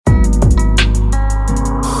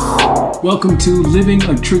Welcome to Living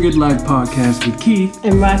a Triggered Life podcast with Keith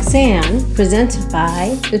and Roxanne, presented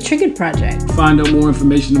by The Triggered Project. Find out more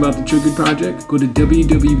information about The Triggered Project, go to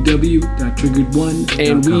www.triggered1.com.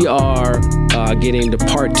 And we are getting to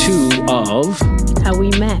part 2 of How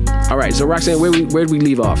We Met. All right, so Roxanne, where did we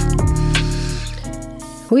leave off?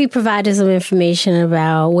 We provided some information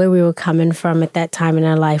about where we were coming from at that time in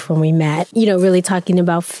our life when we met. You know, really talking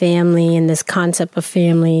about family and this concept of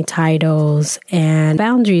family, titles, and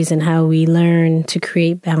boundaries and how we learn to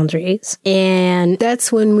create boundaries. And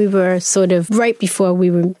that's when we were sort of right before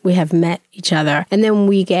we have met each other. And then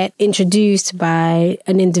we get introduced by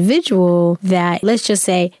an individual that, let's just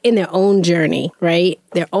say, in their own journey, right?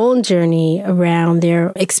 Their own journey around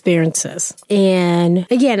their experiences. And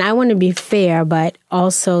again, I want to be fair, but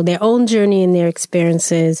also their own journey and their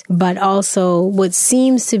experiences, but also what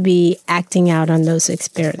seems to be acting out on those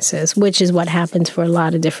experiences, which is what happens for a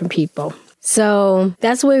lot of different people. So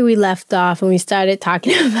that's where we left off, and we started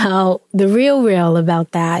talking about the real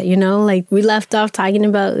about that, you know, like we left off talking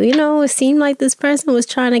about, you know, it seemed like this person was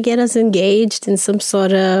trying to get us engaged in some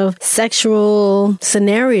sort of sexual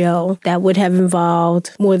scenario that would have involved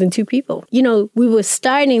more than 2 people. You know, we were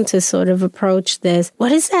starting to sort of approach this.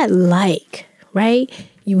 What is that like, right?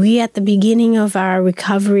 We at the beginning of our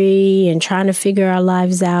recovery and trying to figure our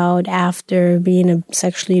lives out after being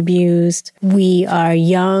sexually abused. We are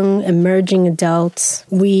young, emerging adults.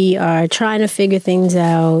 We are trying to figure things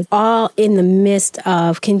out, all in the midst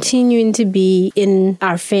of continuing to be in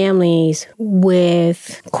our families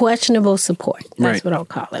with questionable support. That's what I'll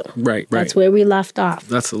call it. Right. That's where we left off.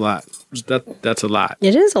 That's a lot. That's a lot.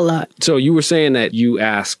 It is a lot. So you were saying that you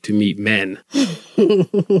asked to meet men.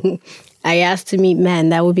 I asked to meet men.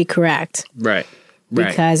 That would be correct. Right.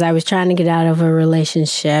 Because I was trying to get out of a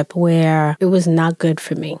relationship where it was not good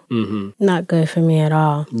for me. Mm-hmm. Not good for me at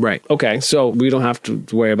all. Right. Okay. So we don't have to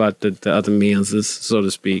worry about the other means, so to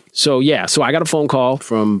speak. So yeah. So I got a phone call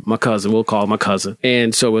from my cousin. We'll call my cousin.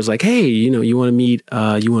 And so it was like, hey, you know, you want to meet,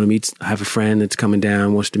 I have a friend that's coming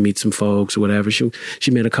down, wants to meet some folks or whatever. She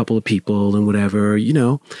met a couple of people and whatever, you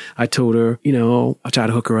know. I told her, you know, I tried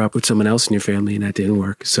to hook her up with someone else in your family and that didn't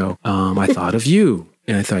work. So I thought of you.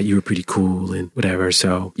 And I thought you were pretty cool and whatever.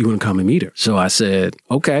 So you want to come and meet her? So I said,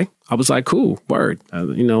 okay. I was like, cool, word.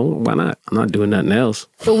 You know, why not? I'm not doing nothing else.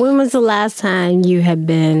 But when was the last time you had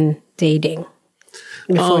been dating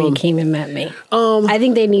before you came and met me? I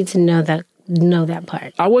think they need to know that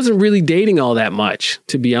part. I wasn't really dating all that much,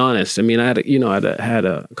 to be honest. I mean, I had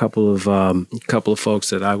a couple of folks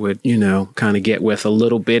that I would, you know, kind of get with a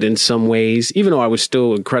little bit in some ways, even though I was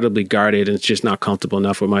still incredibly guarded and just not comfortable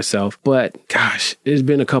enough with myself. But gosh, it's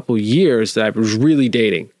been a couple of years that I was really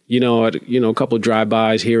dating. You know, a couple of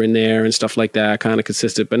drive-bys here and there and stuff like that, kind of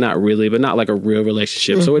consistent, but not really, but not like a real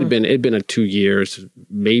relationship. Mm-hmm. So it'd been a 2 years,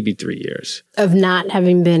 maybe 3 years of not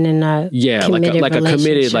having been in a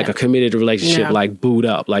a committed relationship, like booed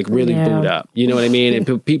up, like really booed up. You know what I mean? And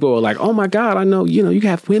people were like, "Oh my God, I know, you know, you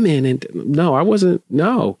have women," and no, I wasn't.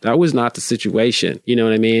 No, that was not the situation. You know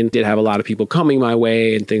what I mean? Did have a lot of people coming my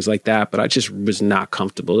way and things like that, but I just was not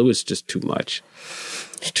comfortable. It was just too much.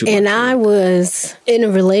 And I was in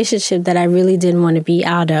a relationship that I really didn't want to be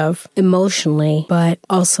out of emotionally, but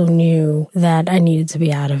also knew that I needed to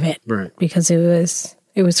be out of it. Right. Because it was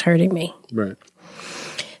hurting me. Right.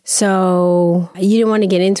 So you didn't want to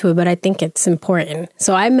get into it, but I think it's important.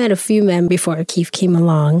 So I met a few men before Keith came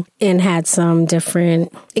along and had some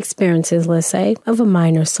different experiences, let's say, of a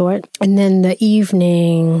minor sort. And then the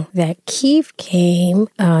evening that Keith came,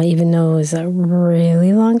 even though it was a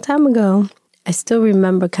really long time ago, I still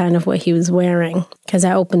remember kind of what he was wearing because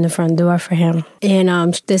I opened the front door for him.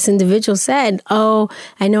 And this individual said, "Oh,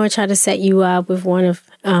 I know I tried to set you up with one of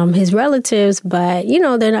his relatives, but, you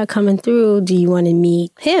know, they're not coming through. Do you want to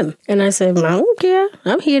meet him?" And I said, "I don't care.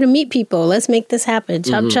 I'm here to meet people. Let's make this happen.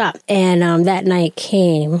 Chop, chop." And that night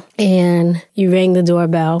came and you rang the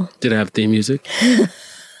doorbell. Did it have theme music?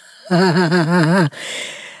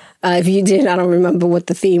 If you did, I don't remember what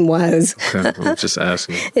the theme was. Okay, I'm just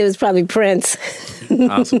asking. It was probably Prince.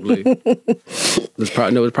 Possibly. It was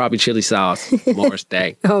probably chili sauce. Morris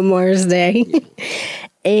Day. Oh, Morris Day.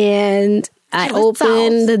 And I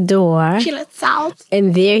opened the door,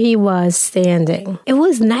 and there he was standing. It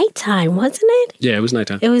was nighttime, wasn't it? Yeah, it was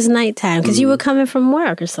nighttime. It was nighttime because you were coming from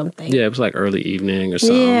work or something. Yeah, it was like early evening or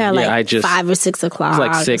something. Yeah, like 5 or 6 o'clock. It was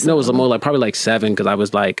like 6. No, it was more like probably like 7 because I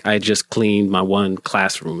was like, I just cleaned my one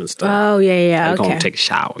classroom and stuff. Oh, yeah, okay. Home take a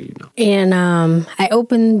shower, you know. And I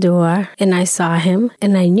opened the door and I saw him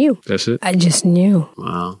and I knew. That's it? I just knew.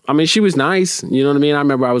 Wow. I mean, she was nice. You know what I mean? I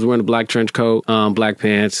remember I was wearing a black trench coat, black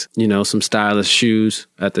pants, you know, some style stylish shoes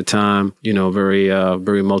at the time. You know,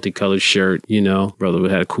 very multicolored shirt. You know, brother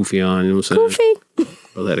had a kufi on. You know what I'm saying?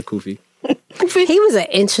 Kufi. Brother had a kufi. He was an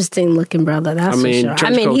interesting looking brother, that's for sure.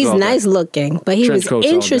 I mean, he's nice looking, but he was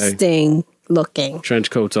interesting looking.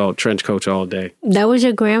 Trench coats all day. That was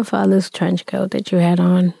your grandfather's trench coat that you had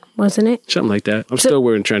on, wasn't it? Something like that. I'm still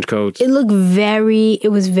wearing trench coats. It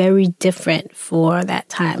was very different for that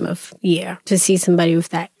time of year to see somebody with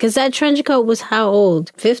that. Because that trench coat was how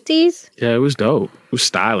old? 50s? Yeah, it was dope. It was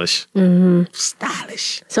stylish. Mm-hmm.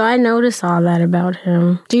 Stylish. So I noticed all that about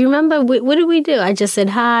him. Do you remember, what did we do? I just said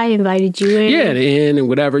hi, invited you in. Yeah, in and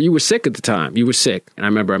whatever. You were sick at the time. You were sick. And I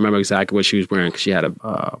remember exactly what she was wearing because she had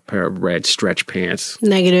a pair of red stretch pants.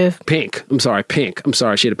 Negative. Pink. I'm sorry, pink. She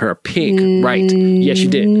had a pair of pink. Right. Yes, you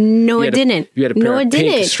did. No, I didn't. You had a pair of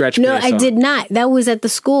pink stretch pants. No, I did not. That was at the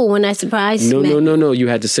school when I surprised you. No. You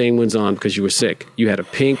had the same ones on because you were sick. You had a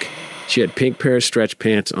pink. She had pink pair of stretch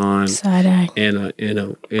pants on, side eye, and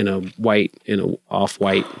a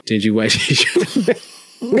off-white dingy white t-shirt.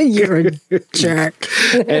 You're a jerk.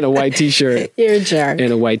 And a white t-shirt. You're a jerk.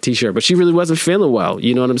 And a white t-shirt. But she really wasn't feeling well.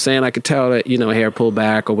 You know what I'm saying? I could tell that, hair pulled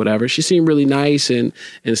back or whatever. She seemed really nice and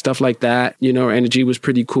stuff like that. Her energy was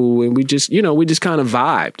pretty cool. And we just kind of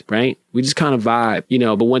vibed, right? We just kind of vibe,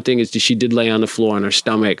 But one thing is that she did lay on the floor on her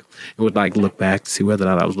stomach and would look back to see whether or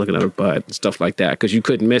not I was looking at her butt and stuff like that because you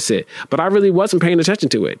couldn't miss it. But I really wasn't paying attention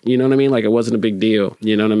to it. You know what I mean? It wasn't a big deal.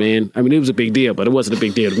 You know what I mean? I mean, it was a big deal, but it wasn't a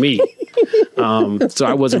big deal to me. So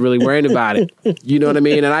I wasn't really worried about it. You know what I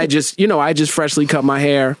mean? And I just freshly cut my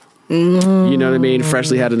hair. Mm-hmm. You know what I mean?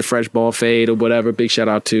 Freshly had a fresh ball fade or whatever. Big shout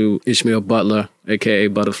out to Ishmael Butler, a.k.a.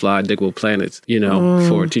 Butterfly, Dickwood Planets,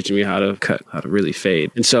 for teaching me how to really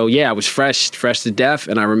fade. And so, yeah, I was fresh to death.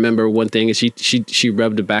 And I remember one thing is she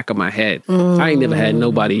rubbed the back of my head. I never had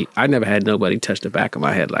nobody touch the back of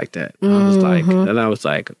my head like that. I was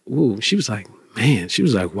like, ooh, she was like, man, she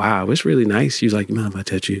was like, wow, it's really nice. She was like, you mind if I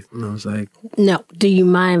touch you? And I was like, no. Do you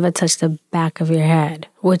mind if I touch the back of your head?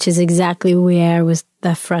 Which is exactly where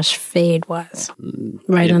the fresh fade was.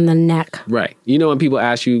 Right on the neck. Right. When people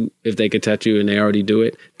ask you if they could touch you and they already do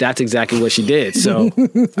it, that's exactly what she did. So,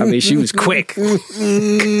 I mean, she was quick.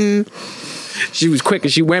 She was quick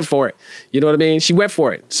and she went for it. You know what I mean? She went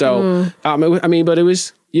for it. So, but it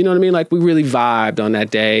was... You know what I mean? We really vibed on that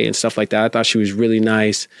day and stuff like that. I thought she was really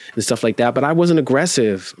nice and stuff like that. But I wasn't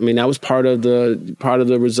aggressive. I mean, that was part of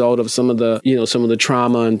the result of some of the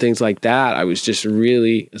trauma and things like that. I was just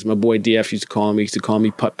really, as my boy DF used to call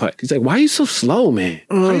me putt-putt. He's like, why are you so slow, man?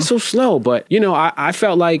 Why are you so slow? But, I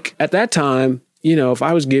felt like at that time, if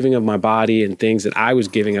I was giving up my body and things, that I was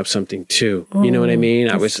giving up something too. You know what I mean?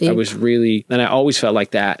 I was really, and I always felt like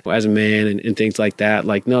that as a man and things like that.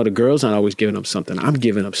 No, the girl's not always giving up something. I'm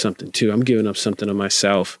giving up something too. I'm giving up something of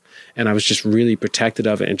myself. And I was just really protected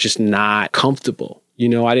of it and just not comfortable.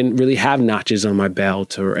 I didn't really have notches on my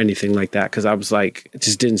belt or anything like that because I was like, it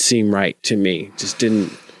just didn't seem right to me. It just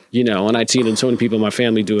didn't, and I'd seen so many people in my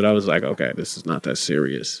family do it. I was like, okay, this is not that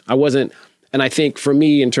serious. I wasn't. And I think for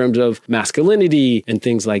me, in terms of masculinity and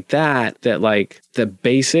things like that the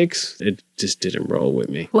basics, it just didn't roll with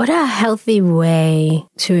me. What a healthy way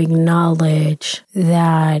to acknowledge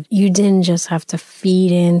that you didn't just have to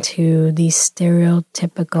feed into these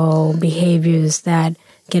stereotypical behaviors that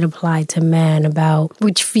get applied to men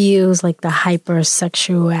which feels like the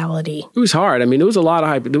hypersexuality. It was hard. I mean, there was a lot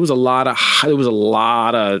of,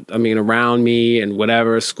 around me and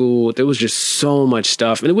whatever, school, there was just so much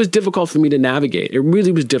stuff. And it was difficult for me to navigate. It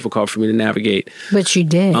really was difficult for me to navigate. But you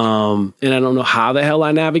did. And I don't know how the hell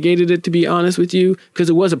I navigated it, to be honest with you, because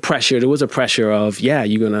it was a pressure. There was a pressure of, yeah,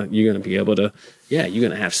 you're gonna be able to, yeah, you're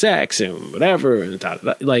going to have sex and whatever. And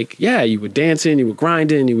you were dancing, you were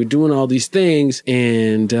grinding, you were doing all these things.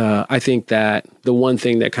 And I think that the one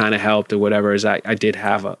thing that kind of helped or whatever is I did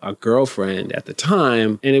have a girlfriend at the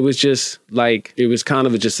time. And it was just it was kind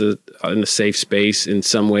of just in a safe space in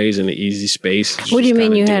some ways, in an easy space. What do you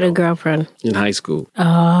mean you had a girlfriend? In high school.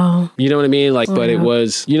 Oh. You know what I mean? But it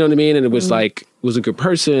was, you know what I mean? And it was it was a good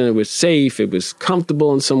person. It was safe. It was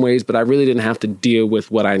comfortable in some ways, but I really didn't have to deal with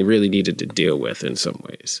what I really needed to deal with in some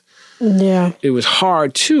ways. Yeah. It was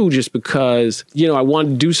hard too, just because, I wanted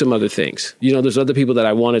to do some other things. There's other people that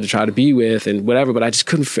I wanted to try to be with and whatever, but I just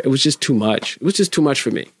couldn't, it was just too much. It was just too much for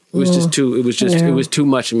me. It was just too. It was just. It was too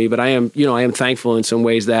much of me. But I am, I am thankful in some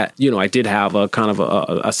ways that I did have a kind of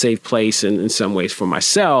a safe place in some ways for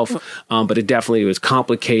myself. But it definitely was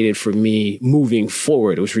complicated for me moving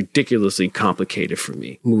forward. It was ridiculously complicated for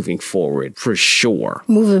me moving forward, for sure.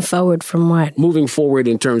 Moving forward from what? Moving forward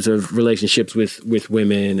in terms of relationships with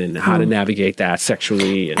women and how to navigate that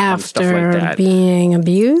sexually and stuff like that. After being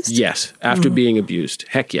abused? Yes, after being abused.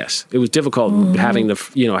 Heck yes. It was difficult having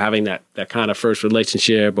having that kind of first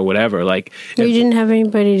relationship or whatever. Like, you didn't have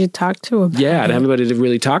anybody to talk to about it. Yeah, I didn't have anybody to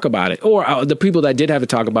really talk about it. Or the people that did have to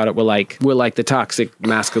talk about it were like the toxic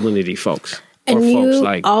masculinity folks. And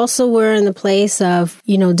you also were in the place of,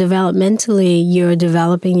 developmentally, you're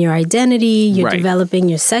developing your identity, you're developing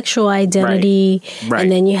your sexual identity,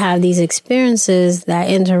 and then you have these experiences that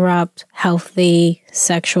interrupt healthy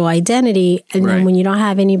sexual identity. And then when you don't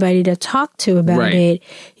have anybody to talk to about it,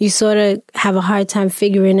 you sort of have a hard time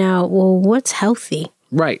figuring out, well, what's healthy?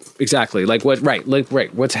 Right, exactly.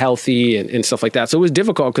 What's healthy and stuff like that. So it was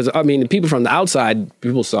difficult because, people from the outside,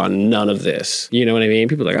 people saw none of this. You know what I mean?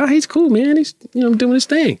 People were like, oh, he's cool, man. He's, doing his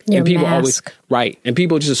thing. Your and people mask. And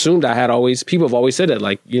people just assumed people have always said that,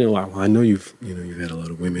 like, I know you've had a lot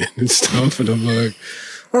of women and stuff. And I'm like,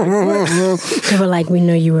 they were like, we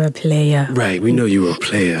know you were a player. Right, we know you were a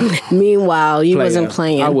player. Meanwhile, you wasn't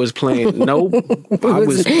playing. I was playing. Nope.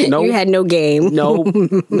 Nope. You had no game. No,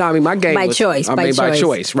 my game by was choice. by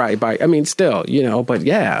choice, right? Still, but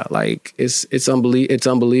yeah, like it's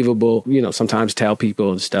unbelievable. Sometimes tell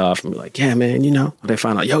people and stuff, and be like, yeah, man, they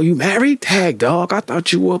find out, yo, you married? Tag, dog. I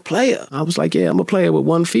thought you were a player. I was like, yeah, I'm a player with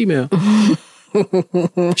one female.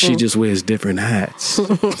 She just wears different hats.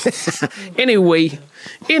 Anyway,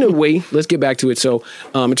 let's get back to it. So,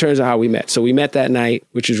 in terms of how we met. So we met that night,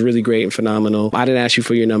 which was really great and phenomenal. I didn't ask you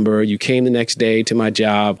for your number. You came the next day to my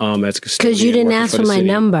job as a custodian. Because you didn't ask for my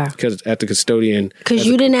number. Because at the custodian. Because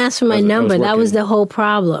you didn't ask for my number. That was the whole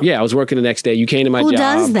problem. Yeah, I was working the next day. You came to my job. Who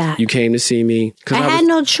does that? You came to see me. I had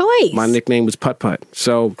no choice. My nickname was Putt Putt.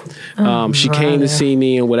 So she came to see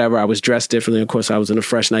me and whatever. I was dressed differently. Of course, I was in a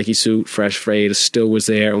fresh Nike suit, fresh fade, still was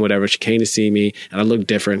there and whatever. She came to see me and I looked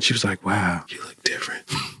different. She was like, wow, you look different.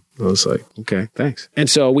 I was like, okay, thanks. And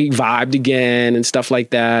so we vibed again and stuff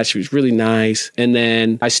like that. She was really nice. And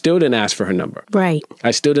then I still didn't ask for her number. Right.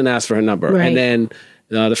 I still didn't ask for her number. Right. And then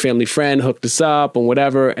the family friend hooked us up and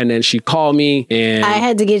whatever. And then she called me and I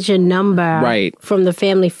had to get your number from the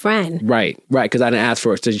family friend. Right. Because I didn't ask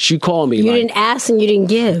for it. So she called me. You didn't ask and you didn't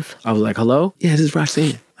give. I was like, hello? Yeah, this is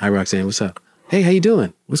Roxanne. Hi, Roxanne. What's up? Hey, how you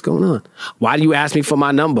doing? What's going on? Why do you ask me for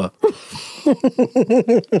my number?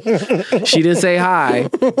 She didn't say hi.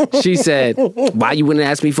 She said, why you wouldn't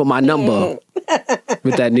ask me for my number?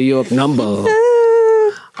 With that New York number.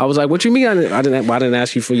 I was like, what you mean? Why didn't I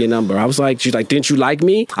ask you for your number? I was like, she's like, didn't you like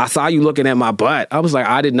me? I saw you looking at my butt. I was like,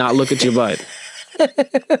 I did not look at your butt.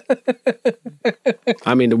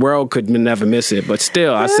 The world could never miss it, but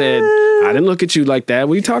still, I said, I didn't look at you like that.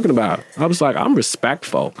 What are you talking about? I was like, I'm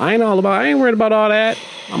respectful. I ain't worried about all that.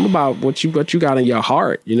 I'm about what you got in your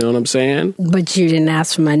heart. You know what I'm saying? But you didn't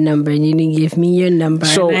ask for my number and you didn't give me your number.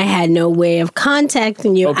 So, and I had no way of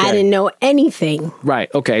contacting you. Okay. I didn't know anything.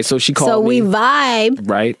 Right. Okay. So she called me. So we vibe.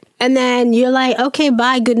 Right. And then you're like, okay,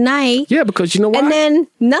 bye, good night. Yeah, because you know what? And then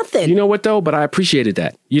nothing. You know what, though? But I appreciated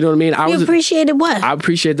that. You know what I mean? You appreciated what? I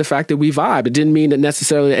appreciated the fact that we vibe. It didn't mean that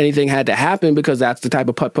necessarily anything had to happen because that's the type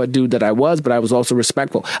of putt-putt dude that I was, but I was also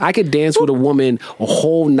respectful. I could dance with a woman a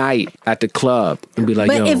whole night at the club and be like,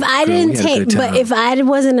 but if I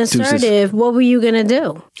wasn't assertive, what were you going to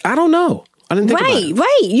do? I don't know. I didn't think about it.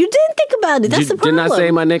 Right. You didn't think about it. That's the problem. Didn't I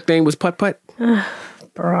say my nickname was Putt-Putt?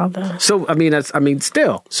 Brother. So,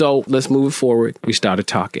 still. So, let's move forward. We started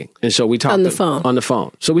talking. And so we talked on the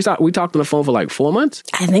phone. So we talked on the phone for like 4 months?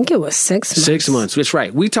 I think it was 6 months. 6 months. That's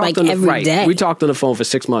right. We talked every day. We talked on the phone for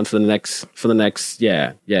 6 months for the next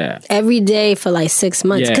yeah. Every day for like 6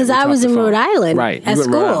 months. Because I was in Rhode Island. Right. At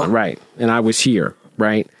school. Rhode Island, right. And I was here.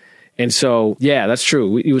 Right. And so, yeah, that's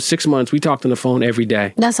true. It was 6 months. We talked on the phone every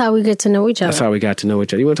day. That's how we get to know each other. That's how we got to know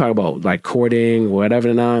each other. You want to talk about like courting,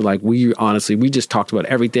 whatever, like we just talked about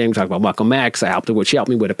everything. We talked about Malcolm X. She helped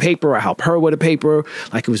me with a paper. I helped her with a paper.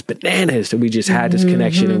 Like it was bananas that we just had this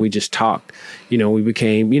connection and we just talked. We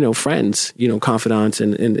became, friends, confidants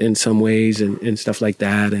in some ways and stuff like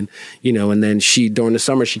that. And, and then during the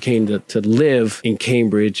summer, she came to live in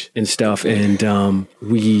Cambridge and stuff. And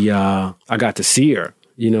I got to see her.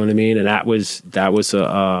 You know what I mean? And that was an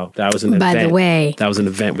event. By the way, that was an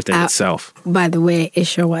event within itself. By the way, it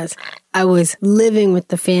sure was. I was living with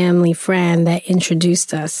the family friend that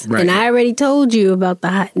introduced us. Right. And I already told you about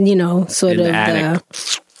the,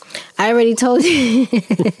 I already told you.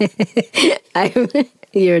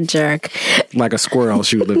 You're a jerk. Like a squirrel,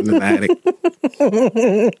 she would live in the attic.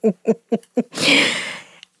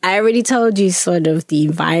 I already told you sort of the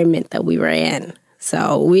environment that we were in.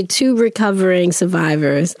 So we're two recovering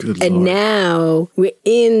survivors. Good and Lord. now we're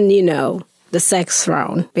in, the sex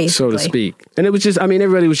throne, basically. So to speak. And it was just,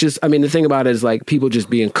 everybody was just, the thing about it is like people just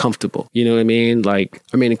being comfortable. You know what I mean? Like,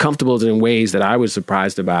 comfortable in ways that I was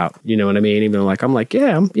surprised about. You know what I mean? Even like, I'm like,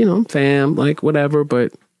 yeah, I'm fam, like whatever,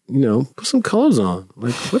 but, put some clothes on.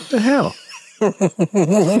 Like, what the hell?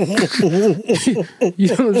 You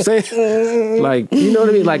know what I'm saying? Like, you know what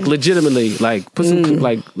I mean? Like, legitimately, like, put some,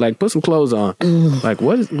 put some clothes on. Like,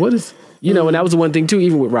 what is, and that was the one thing too,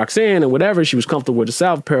 even with Roxanne and whatever, she was comfortable with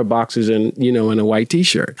herself, a pair of boxers and, and a white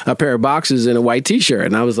t-shirt. A pair of boxers and a white t-shirt.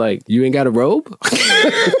 And I was like, you ain't got a robe?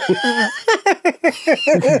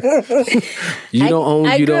 You don't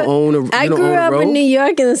own a robe? I grew up in New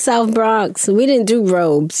York in the South Bronx. We didn't do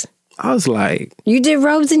robes. I was like... You did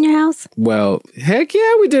robes in your house? Well, heck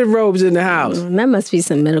yeah, we did robes in the house. That must be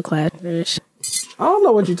some middle class finish. I don't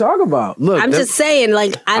know what you're talking about. Look, I'm just saying,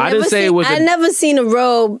 like, I never seen a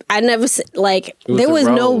robe. I never, there was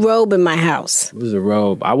no robe in my house. It was a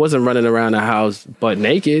robe. I wasn't running around the house butt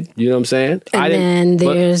naked. You know what I'm saying? And then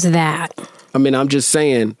there's that. I'm just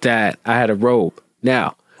saying that I had a robe.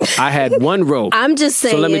 Now, I had one robe. I'm just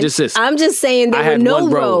saying. So let me just say. I'm just saying there were no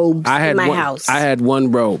robes in my house. I had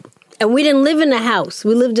one robe. And we didn't live in a house.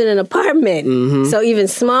 We lived in an apartment. Mm-hmm. So even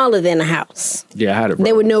smaller than a house. Yeah, I had a robe.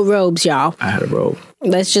 There were no robes, y'all. I had a robe.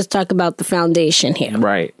 Let's just talk about the foundation here.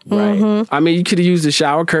 Right. Mm-hmm. You could have used a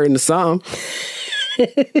shower curtain or something.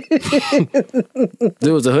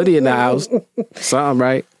 There was a hoodie in the house. Something,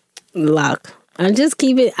 right? Look, I'm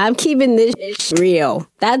keeping this real.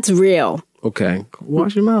 That's real. Okay.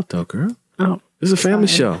 Wash your mouth though, girl. Oh. It's a family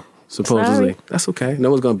show. Supposedly. Sorry. That's okay. No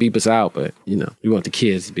one's going to beep us out, but, we want the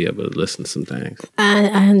kids to be able to listen to some things. I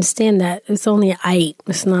understand that. It's only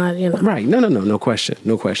it's not, Right. No question.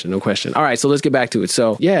 All right, so let's get back to it.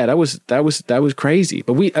 So, yeah, that was crazy.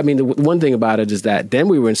 But the one thing about it is that then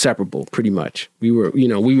we were inseparable, pretty much. We were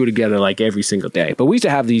together like every single day. But we used to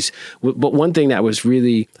have these, but one thing that was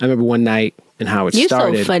really, I remember one night and how it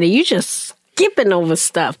started. You're so funny. You just skipping over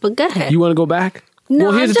stuff, but go ahead. You want to go back? No,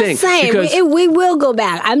 well, here's I'm just saying, we will go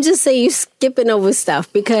back. I'm just saying you're skipping over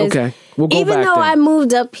stuff because we'll go even back though then. I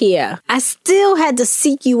moved up here, I still had to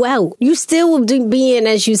seek you out. You still were being,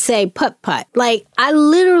 as you say, putt-putt. Like, I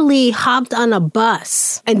literally hopped on a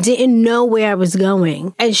bus and didn't know where I was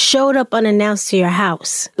going and showed up unannounced to your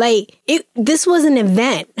house. Like, this was an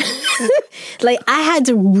event. Like, I had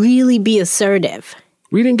to really be assertive.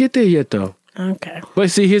 We didn't get there yet, though. Okay.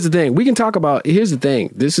 But see, here's the thing. We can talk about, here's the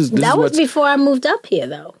thing. That was before I moved up here,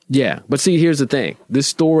 though. Yeah. But see, here's the thing. This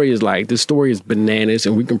story is bananas,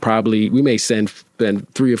 and we may spend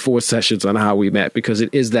 3 or 4 sessions on how we met because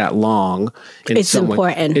it is that long. And it's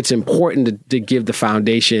important. It's important to give the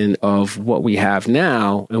foundation of what we have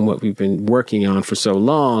now and what we've been working on for so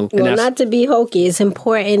long. Well, not to be hokey, it's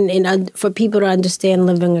important for people to understand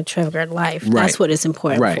living a triggered life. Right. That's what it's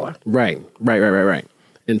important for. Right.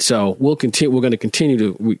 And so we'll continue. We're going to continue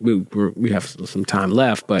to. We have some time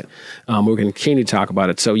left, but we're going to continue to talk about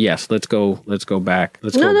it. So yes, let's go back.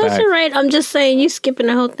 That's all right. I'm just saying you're skipping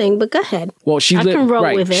the whole thing, but go ahead. Well, I can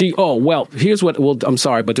roll with it. Here's what. Well, I'm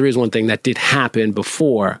sorry, but there is one thing that did happen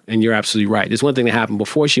before, and you're absolutely right. There's one thing that happened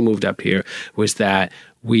before she moved up here was that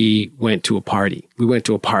we went to a party.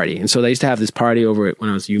 And so they used to have this party over when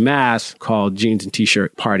I was at UMass called Jeans and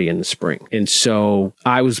T-Shirt Party in the spring. And so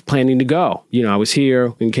I was planning to go. I was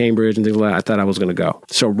here in Cambridge and things like that. I thought I was going to go.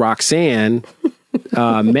 So Roxanne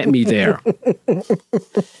met me there.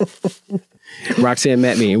 Roxanne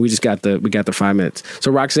met me and we got the 5 minutes.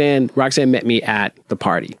 So Roxanne met me at the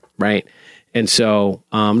party, right? And so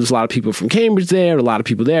there's a lot of people from Cambridge there, a lot of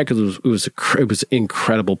people there because it was an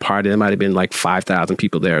incredible party. There might have been like 5,000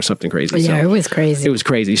 people there or something crazy. Yeah, so it was crazy. It was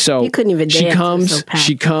crazy. So you couldn't even dance.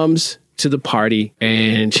 She comes to the party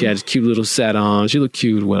and she had this cute little set on. She looked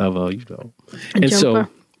cute, whatever, And jumper. So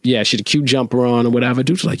yeah, she had a cute jumper on or whatever.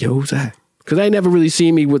 Dude's like, yo, who's that? Because they never really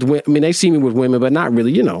see me with women. I mean, they see me with women, but not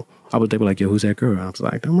really. They were like, yo, who's that girl? I was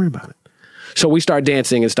like, don't worry about it. So we start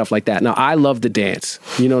dancing and stuff like that. Now, I love to dance.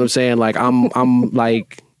 You know what I'm saying? Like, I'm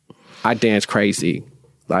like, I dance crazy.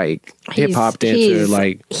 Like, hip-hop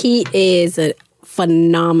dancer. He is a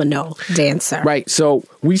phenomenal dancer. Right. So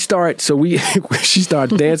she starts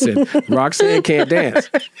dancing. Roxanne can't dance.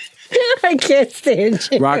 I can't stand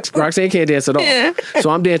you. Roxanne can't dance at all. Yeah. So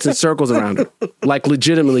I'm dancing circles around her. Like,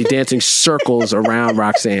 legitimately dancing circles around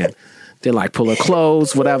Roxanne. then like pull her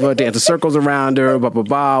clothes, whatever, dance circles around her, blah, blah,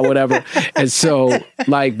 blah, whatever. And so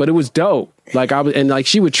like, but it was dope. Like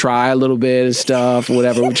she would try a little bit and stuff,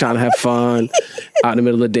 whatever. We're trying to have fun out in the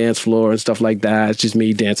middle of the dance floor and stuff like that. It's just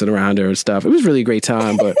me dancing around her and stuff. It was really a great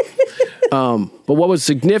time. But what was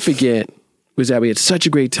significant was that we had such a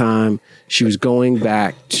great time. She was going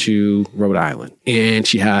back to Rhode Island, and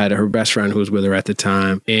she had her best friend who was with her at the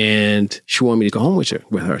time, and she wanted me to go home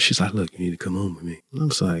with her. She's like, look, you need to come home with me. And I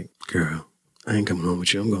was like, girl, I ain't coming home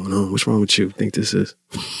with you. I'm going home. What's wrong with you? Think this is?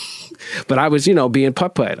 But I was, being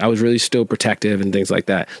putt-putt. I was really still protective and things like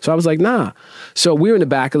that. So I was like, nah. So we were in the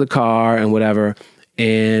back of the car and whatever,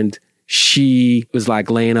 and she was like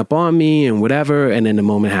laying up on me and whatever. And then the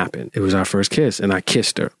moment happened. It was our first kiss, and I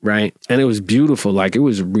kissed her, right? And it was beautiful. Like, it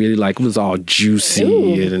was really like, it was all juicy.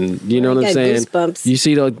 Ooh, and you know what I'm saying? Goosebumps. You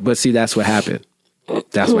see, but see, that's what happened.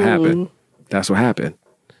 That's what happened. That's what happened.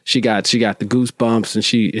 She got the goosebumps, and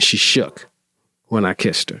she shook when I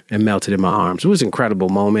kissed her and melted in my arms. It was an incredible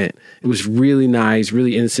moment. It was really nice,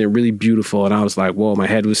 really innocent, really beautiful. And I was like, whoa, my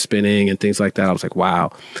head was spinning and things like that. I was like,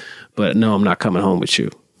 wow. But no, I'm not coming home with you.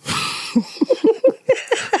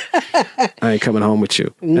 I ain't coming home with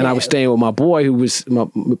you. No. And I was staying with my boy who was my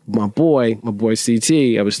boy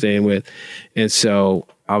CT I was staying with. And so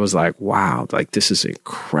I was like, wow, like this is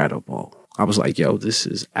incredible. I was like, yo, this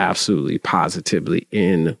is absolutely positively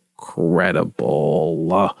incredible.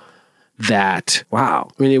 Wow. I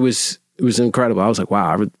mean, it was incredible. I was like,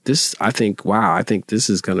 wow, I think this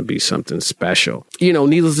is going to be something special.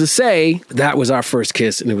 Needless to say, that was our first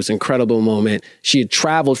kiss, and it was an incredible moment. She had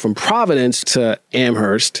traveled from Providence to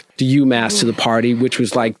Amherst, to UMass, to the party, which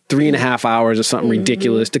was like 3.5 hours or something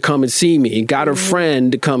ridiculous, to come and see me. Got her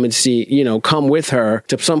friend to come and come with her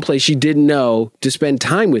to someplace she didn't know to spend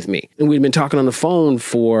time with me. And we'd been talking on the phone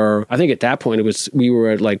for, I think at that point we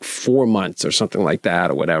were at like 4 months or something like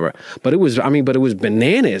that or whatever. But it was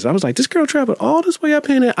bananas. I was like, this girl traveled all this way up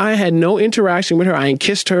here, and I had no interaction with her. I ain't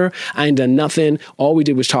kissed her. I ain't done nothing. All we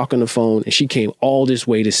did was talk on the phone, and she came all this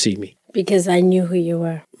way to see me. Because I knew who you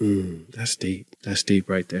were. That's deep. That's deep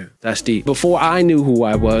right there. That's deep. Before I knew who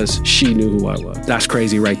I was, she knew who I was. That's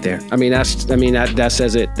crazy right there. That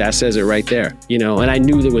says it. That says it right there. And I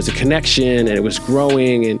knew there was a connection, and it was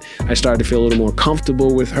growing, and I started to feel a little more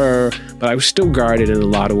comfortable with her, but I was still guarded in a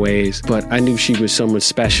lot of ways. But I knew she was someone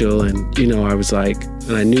special, and I was like,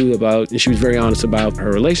 and I knew about, and she was very honest about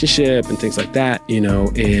her relationship and things like that,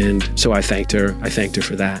 and so I thanked her. I thanked her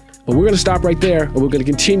for that. But we're going to stop right there, and we're going to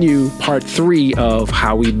continue part 3 of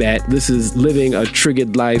how we met. This is Living a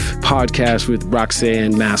Triggered Life podcast with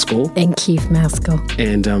Roxanne Maskell. And Keith Maskell.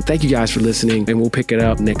 And thank you guys for listening, and we'll pick it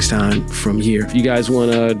up next time from here. If you guys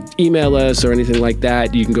want to email us or anything like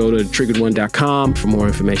that, you can go to triggered1.com for more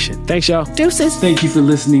information. Thanks, y'all. Deuces. Thank you for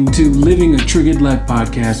listening to Living a Triggered Life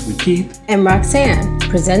podcast with Keith and Roxanne,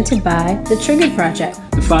 presented by The Triggered Project.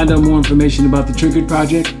 To find out more information about The Triggered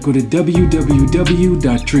Project, go to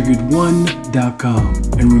www.triggered1.com.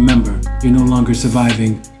 And remember, you're no longer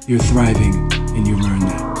surviving, you're thriving, and you learn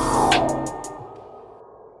that.